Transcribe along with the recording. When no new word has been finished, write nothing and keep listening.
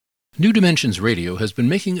New Dimensions Radio has been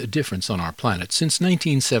making a difference on our planet since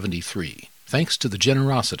 1973, thanks to the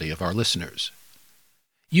generosity of our listeners.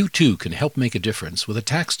 You too can help make a difference with a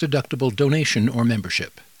tax-deductible donation or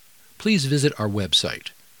membership. Please visit our website,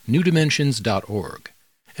 newdimensions.org,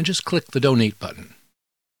 and just click the Donate button.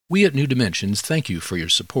 We at New Dimensions thank you for your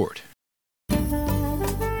support.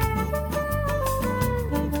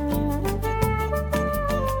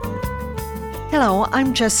 Hello,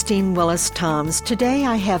 I'm Justine Willis-Toms. Today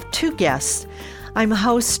I have two guests. I'm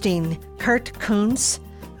hosting Kurt Koontz,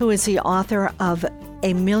 who is the author of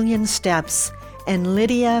A Million Steps, and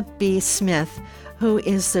Lydia B. Smith, who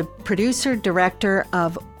is the producer-director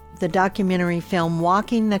of the documentary film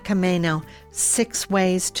Walking the Camino, 6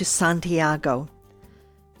 Ways to Santiago.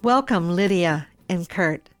 Welcome, Lydia and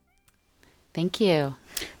Kurt. Thank you.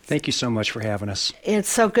 Thank you so much for having us. It's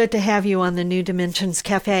so good to have you on the New Dimensions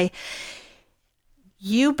Cafe.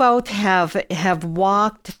 You both have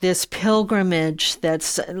walked this pilgrimage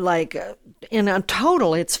that's like, in a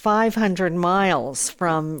total, it's 500 miles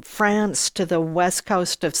from France to the west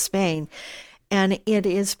coast of Spain. And it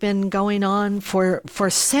has been going on for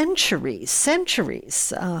centuries,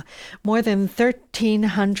 more than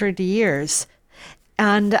 1,300 years.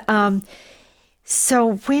 And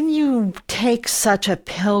so when you take such a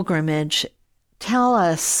pilgrimage, tell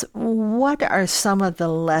us, what are some of the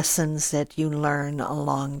lessons that you learn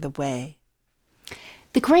along the way?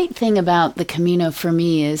 The great thing about the Camino for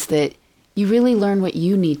me is that you really learn what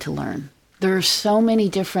you need to learn. There are so many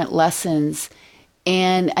different lessons,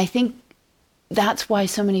 and I think that's why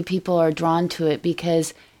so many people are drawn to it,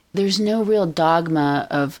 because there's no real dogma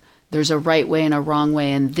of there's a right way and a wrong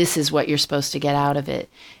way, and this is what you're supposed to get out of it.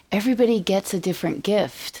 Everybody gets a different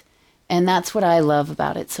gift. And that's what I love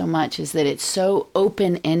about it so much, is that it's so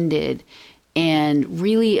open-ended and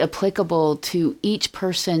really applicable to each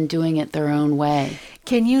person doing it their own way.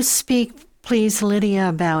 Can you speak, please, Lydia,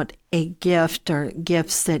 about a gift or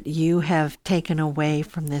gifts that you have taken away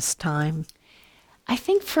from this time? I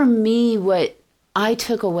think for me, what I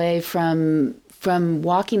took away from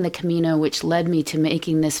walking the Camino, which led me to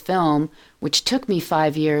making this film, which took me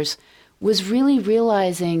 5 years, was really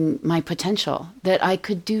realizing my potential, that I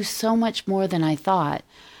could do so much more than I thought.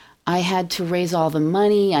 I had to raise all the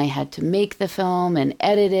money, I had to make the film and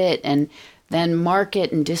edit it and then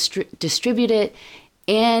market and distribute it.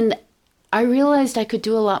 And I realized I could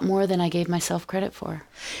do a lot more than I gave myself credit for.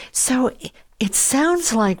 So it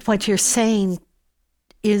sounds like what you're saying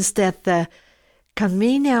is that the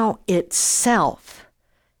Camino itself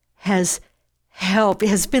has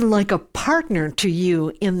been like a partner to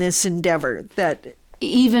you in this endeavor. That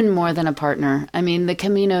even more than a partner. I mean, the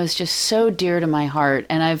Camino is just so dear to my heart,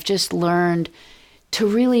 and I've just learned to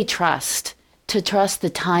really trust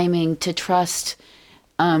the timing, to trust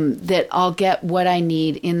that I'll get what I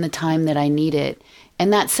need in the time that I need it.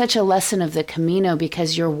 And that's such a lesson of the Camino,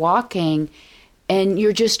 because you're walking and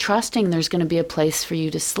you're just trusting there's going to be a place for you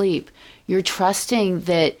to sleep. You're trusting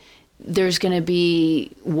that there's going to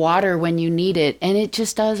be water when you need it, and it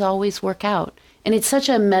just does always work out. And it's such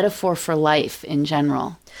a metaphor for life in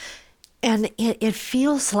general. And it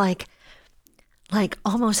feels like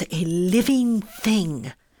almost a living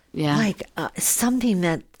thing. Yeah. Like something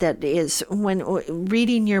that is, when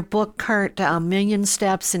reading your book, Kurt, A Million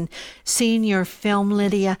Steps, and seeing your film,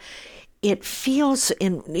 Lydia, it feels,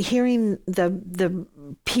 in hearing the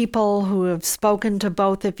people who have spoken to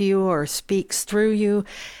both of you or speaks through you,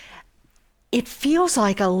 it feels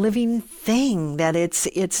like a living thing, that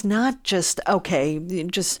it's not just okay,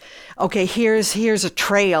 here's a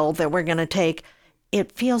trail that we're going to take.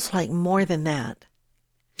 It feels like more than that.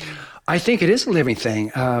 I think it is a living thing.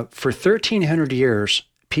 For 1,300 years,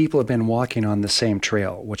 people have been walking on the same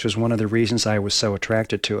trail, which was one of the reasons I was so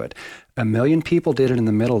attracted to it. 1 million people did it in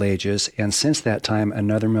the Middle Ages, and since that time,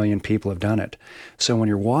 another 1 million people have done it. So when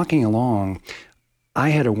you're walking along,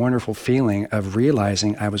 I had a wonderful feeling of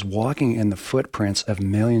realizing I was walking in the footprints of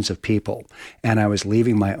millions of people, and I was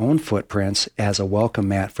leaving my own footprints as a welcome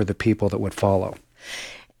mat for the people that would follow.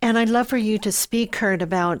 And I'd love for you to speak, Kurt,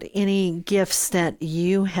 about any gifts that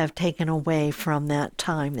you have taken away from that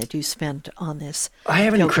time that you spent on this. I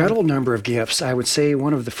have an incredible number of gifts. I would say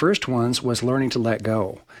one of the first ones was learning to let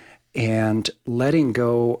go, and letting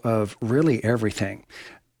go of really everything.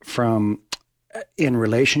 In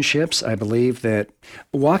relationships, I believe that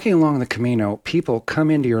walking along the Camino, people come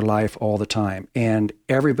into your life all the time, and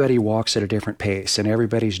everybody walks at a different pace, and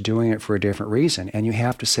everybody's doing it for a different reason, and you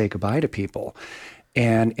have to say goodbye to people.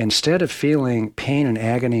 And instead of feeling pain and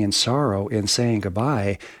agony and sorrow in saying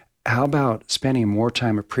goodbye, how about spending more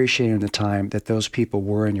time appreciating the time that those people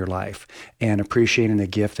were in your life and appreciating the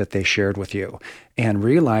gift that they shared with you and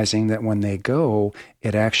realizing that when they go,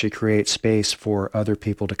 it actually creates space for other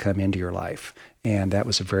people to come into your life. And that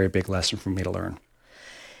was a very big lesson for me to learn.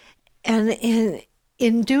 And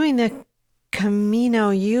in doing the Camino,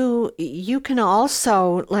 you can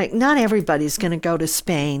also, like, not everybody's going to go to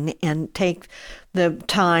Spain and take the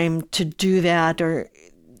time to do that, or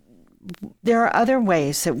there are other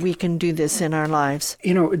ways that we can do this in our lives.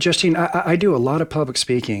 You know, Justine, I do a lot of public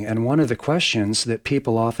speaking, and one of the questions that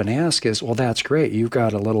people often ask is, well, that's great. You've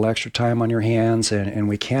got a little extra time on your hands, and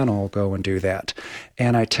we can all go and do that.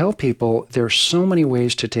 And I tell people there's so many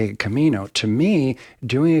ways to take a Camino. To me,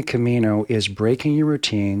 doing a Camino is breaking your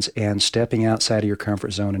routines and stepping outside of your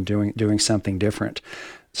comfort zone and doing something different.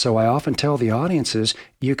 So I often tell the audiences,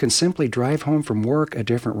 you can simply drive home from work a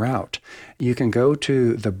different route. You can go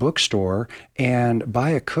to the bookstore and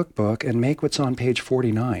buy a cookbook and make what's on page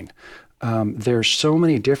 49. There's so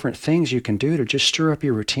many different things you can do to just stir up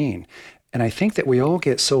your routine. And I think that we all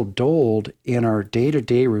get so dulled in our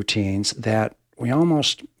day-to-day routines that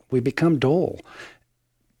we become dull.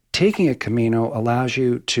 Taking a Camino allows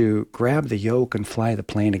you to grab the yoke and fly the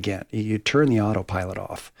plane again. You turn the autopilot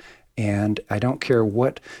off. And I don't care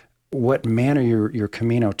what manner your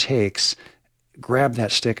Camino takes, grab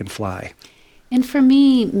that stick and fly. And for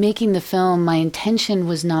me, making the film, my intention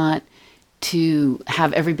was not to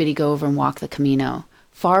have everybody go over and walk the Camino.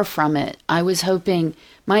 Far from it. I was hoping,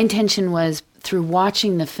 my intention was through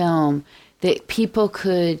watching the film that people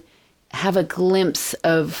could have a glimpse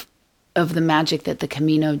of the magic that the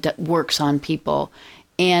Camino works on people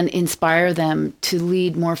and inspire them to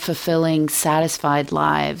lead more fulfilling, satisfied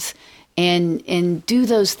lives and do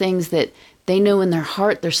those things that they know in their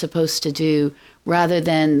heart they're supposed to do rather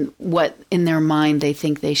than what in their mind they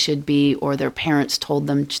think they should be or their parents told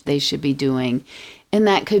them they should be doing. And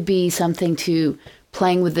that could be something to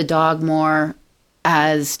playing with the dog more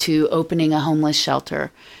as to opening a homeless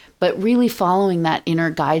shelter, but really following that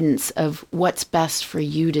inner guidance of what's best for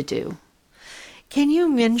you to do. Can you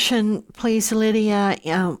mention, please, Lydia,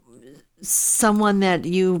 someone that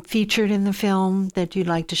you featured in the film that you'd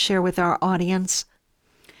like to share with our audience?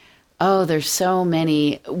 Oh, there's so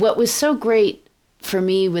many. What was so great for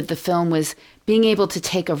me with the film was being able to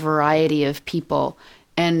take a variety of people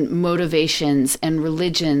and motivations and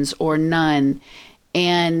religions or none,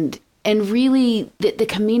 and really the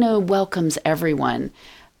Camino welcomes everyone.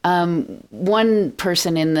 One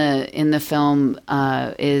person in the film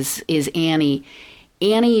is Annie.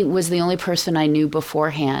 Annie was the only person I knew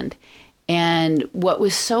beforehand. And what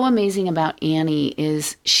was so amazing about Annie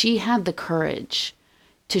is she had the courage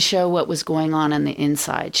to show what was going on the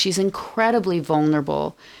inside. She's incredibly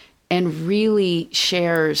vulnerable and really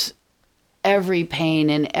shares every pain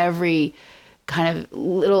and every kind of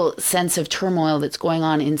little sense of turmoil that's going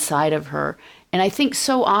on inside of her. And I think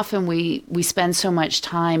so often we spend so much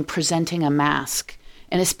time presenting a mask,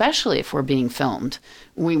 and especially if we're being filmed,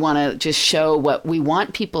 we want to just show what we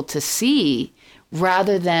want people to see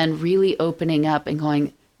rather than really opening up and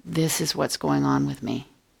going, this is what's going on with me.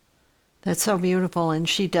 That's so beautiful, and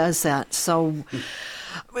she does that so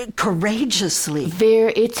courageously.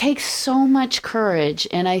 It takes so much courage,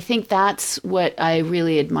 and I think that's what I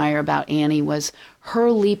really admire about Annie was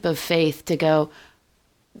her leap of faith to go,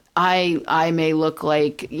 I may look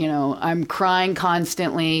like, I'm crying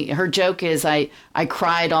constantly. Her joke is I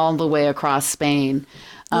cried all the way across Spain.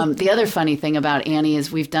 The other funny thing about Annie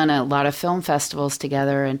is we've done a lot of film festivals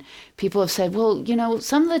together, and people have said, well,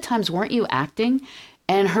 some of the times weren't you acting?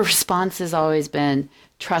 And her response has always been,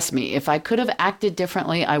 trust me, if I could have acted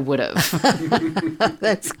differently, I would have.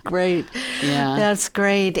 That's great. Yeah. That's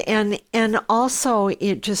great. And also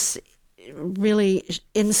it just really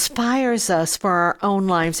inspires us for our own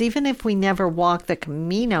lives. Even if we never walk the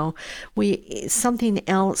Camino, something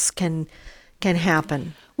else can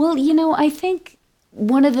happen. Well, I think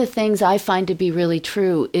one of the things I find to be really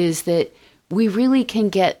true is that we really can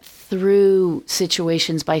get through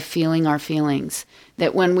situations by feeling our feelings.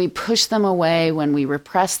 That when we push them away, when we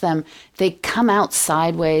repress them, they come out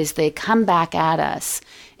sideways, they come back at us.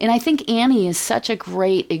 And I think Annie is such a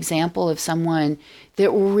great example of someone that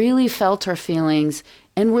really felt her feelings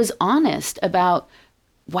and was honest about,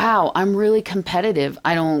 wow, I'm really competitive.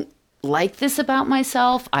 I don't like this about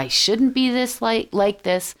myself. I shouldn't be this like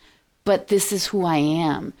this, but this is who I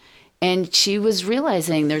am. And she was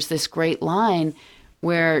realizing there's this great line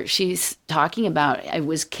where she's talking about, I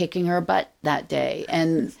was kicking her butt that day.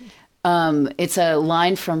 And It's a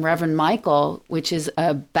line from Reverend Michael, which is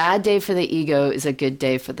a bad day for the ego is a good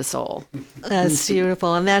day for the soul. That's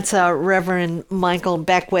beautiful. And that's Reverend Michael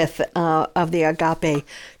Beckwith of the Agape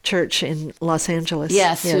Church in Los Angeles.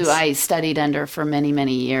 Yes, who I studied under for many,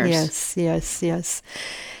 many years. Yes.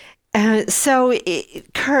 So,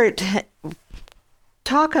 Kurt,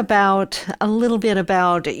 talk about a little bit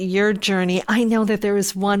about your journey. I know that there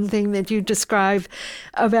is one thing that you describe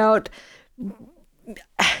about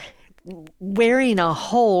wearing a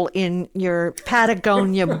hole in your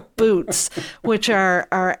Patagonia boots, which are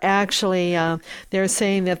actually they're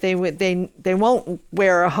saying that they won't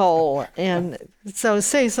wear a hole, and so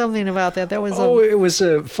say something about that. That was it was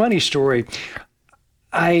a funny story.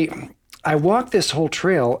 I walked this whole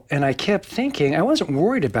trail, and I kept thinking, I wasn't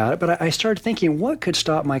worried about it, but I started thinking, what could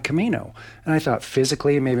stop my Camino? And I thought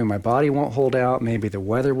physically, maybe my body won't hold out, maybe the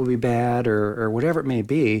weather will be bad, or whatever it may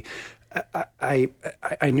be. I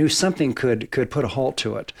knew something could put a halt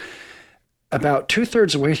to it. About 2/3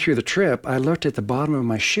 of the way through the trip, I looked at the bottom of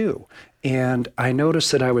my shoe, and I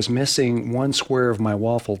noticed that I was missing one square of my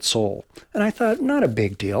waffled sole. And I thought, not a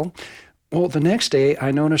big deal. Well, the next day,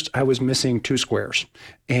 I noticed I was missing 2 squares,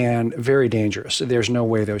 and very dangerous. There's no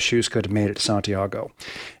way those shoes could have made it to Santiago.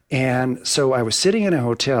 And so I was sitting in a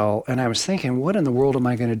hotel, and I was thinking, what in the world am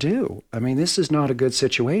I going to do? I mean, this is not a good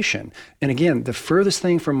situation. And again, the furthest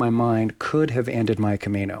thing from my mind could have ended my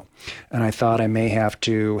Camino. And I thought I may have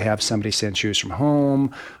to have somebody send shoes from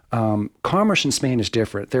home. Commerce in Spain is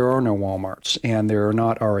different. There are no Walmarts, and there are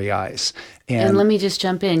not REIs. And let me just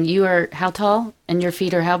jump in. You are how tall, and your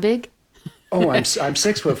feet are how big? Oh, I'm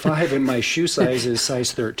 6'5", and my shoe size is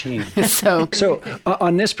size 13. So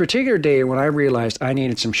on this particular day, when I realized I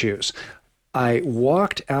needed some shoes, I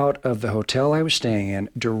walked out of the hotel I was staying in.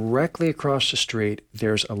 Directly across the street,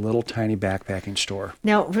 there's a little tiny backpacking store.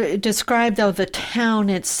 Now, describe, though, the town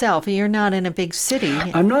itself. You're not in a big city.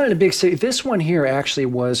 I'm not in a big city. This one here actually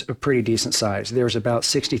was a pretty decent size. There's about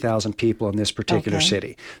 60,000 people in this particular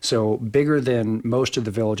city. So bigger than most of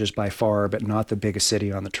the villages by far, but not the biggest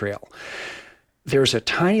city on the trail. There's a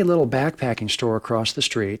tiny little backpacking store across the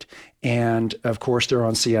street, and of course they're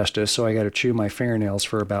on siesta, so I got to chew my fingernails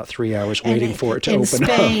for about 3 hours waiting for it to open up.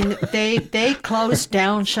 In Spain, they close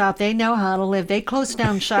down shop. They know how to live. They close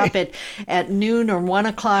down shop at noon or 1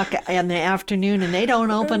 o'clock in the afternoon, and they don't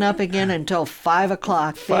open up again until 5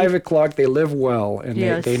 o'clock. 5 o'clock, they live well,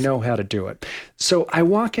 and they know how to do it. So I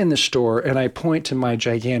walk in the store, and I point to my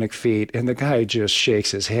gigantic feet, and the guy just shakes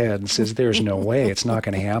his head and says, there's no way, it's not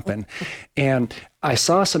going to happen. And I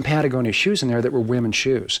saw some Patagonia shoes in there that were women's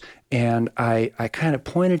shoes, and I kind of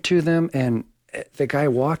pointed to them, and the guy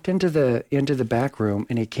walked into the back room,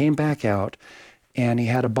 and he came back out, and he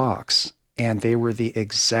had a box, and they were the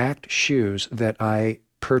exact shoes that I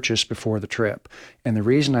purchased before the trip. And the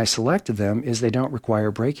reason I selected them is they don't require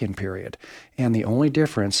a break-in period. And the only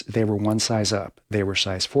difference, they were one size up. They were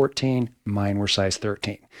size 14, mine were size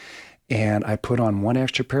 13. And I put on one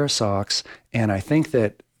extra pair of socks, and I think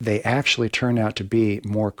that they actually turn out to be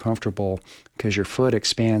more comfortable because your foot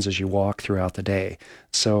expands as you walk throughout the day.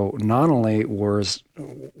 So not only was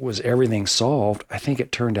everything solved, I think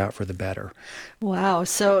it turned out for the better. Wow.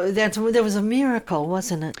 So there was a miracle,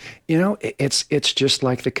 wasn't it? You know, it's just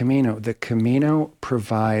like the Camino. The Camino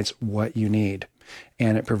provides what you need,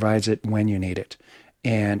 and it provides it when you need it.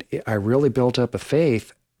 And I really built up a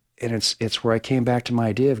faith, and it's where I came back to my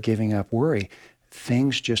idea of giving up worry.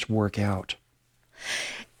 Things just work out.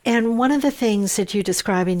 And one of the things that you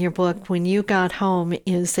describe in your book when you got home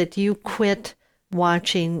is that you quit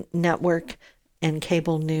watching network and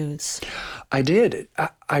cable news. I did.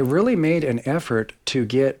 I really made an effort to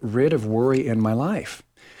get rid of worry in my life.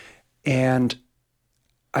 And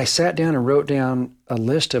I sat down and wrote down a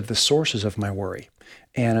list of the sources of my worry.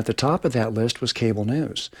 And at the top of that list was cable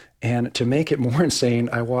news. And to make it more insane,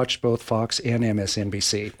 I watched both Fox and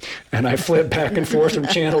MSNBC. And I flipped back and forth from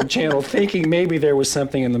channel to channel, thinking maybe there was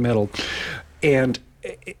something in the middle. And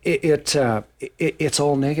it's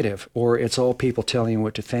all negative, or it's all people telling you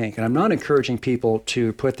what to think. And I'm not encouraging people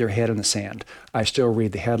to put their head in the sand. I still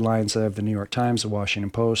read the headlines of the New York Times, the Washington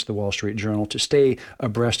Post, the Wall Street Journal to stay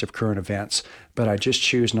abreast of current events. But I just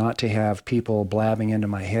choose not to have people blabbing into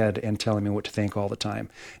my head and telling me what to think all the time.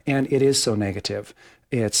 And it is so negative.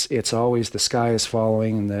 It's always the sky is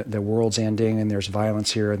falling and the world's ending and there's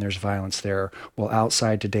violence here and there's violence there. Well,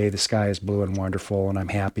 outside today, the sky is blue and wonderful and I'm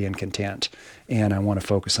happy and content. And I want to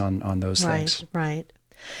focus on those things. Right.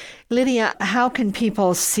 Lydia, how can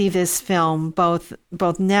people see this film both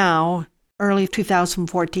now, early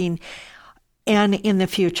 2014, and in the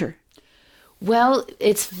future? Well,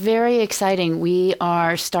 it's very exciting. We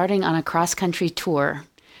are starting on a cross-country tour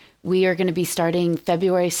We are going to be starting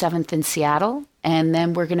February 7th in Seattle, and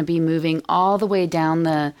then we're going to be moving all the way down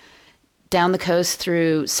the coast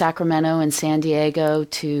through Sacramento and San Diego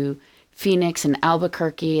to Phoenix and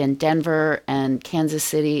Albuquerque and Denver and Kansas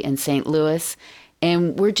City and St. Louis.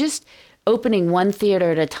 And we're just opening one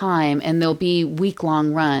theater at a time, and there'll be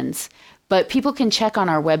week-long runs. But people can check on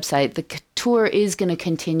our website. The tour is going to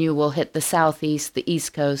continue. We'll hit the Southeast, the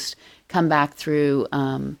East Coast, come back through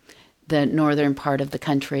the northern part of the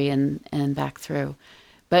country and back through.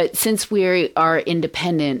 But since we are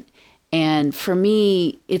independent, and for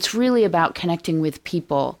me, it's really about connecting with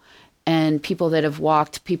people and people that have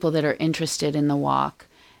walked, people that are interested in the walk.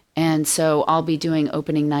 And so I'll be doing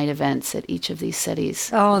opening night events at each of these cities.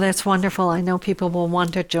 Oh, that's wonderful. I know people will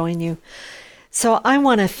want to join you. So I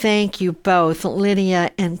want to thank you both,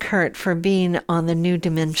 Lydia and Kurt, for being on the New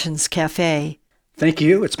Dimensions Cafe. Thank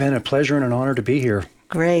you. It's been a pleasure and an honor to be here.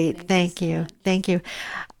 Great. Thank you. Thank you.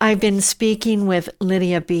 I've been speaking with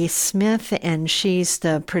Lydia B. Smith, and she's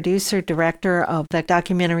the producer-director of the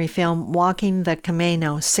documentary film Walking the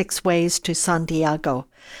Camino, 6 Ways to Santiago.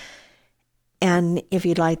 And if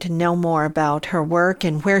you'd like to know more about her work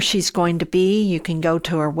and where she's going to be, you can go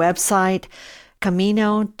to her website,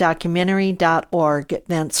 CaminoDocumentary.org.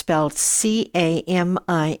 That's spelled CAMINO,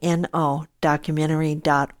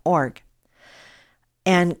 documentary.org.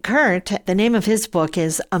 And Kurt, the name of his book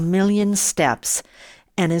is A Million Steps,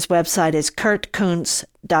 and his website is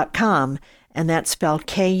kurtkoontz.com, and that's spelled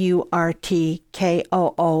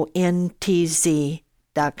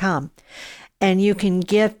KURTKOONTZ.com. And you can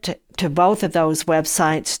get to both of those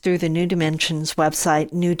websites through the New Dimensions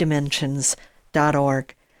website,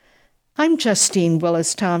 newdimensions.org. I'm Justine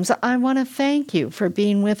Willis-Toms. I want to thank you for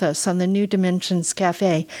being with us on the New Dimensions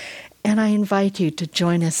Cafe, and I invite you to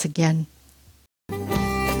join us again.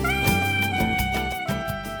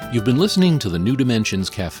 You've been listening to the New Dimensions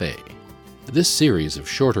Cafe. This series of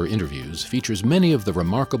shorter interviews features many of the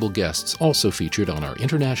remarkable guests also featured on our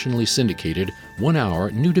internationally syndicated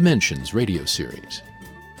 1-hour New Dimensions radio series.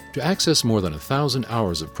 To access more than 1,000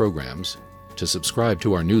 hours of programs, to subscribe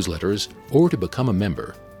to our newsletters, or to become a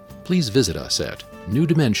member, please visit us at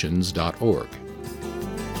newdimensions.org.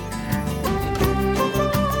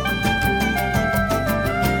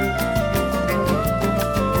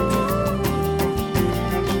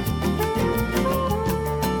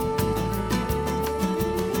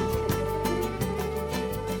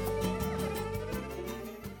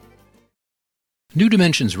 New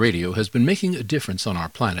Dimensions Radio has been making a difference on our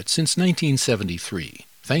planet since 1973,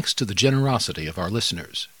 thanks to the generosity of our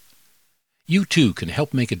listeners. You too can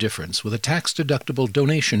help make a difference with a tax-deductible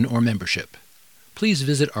donation or membership. Please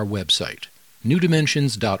visit our website,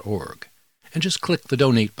 newdimensions.org, and just click the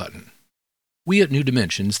Donate button. We at New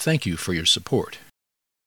Dimensions thank you for your support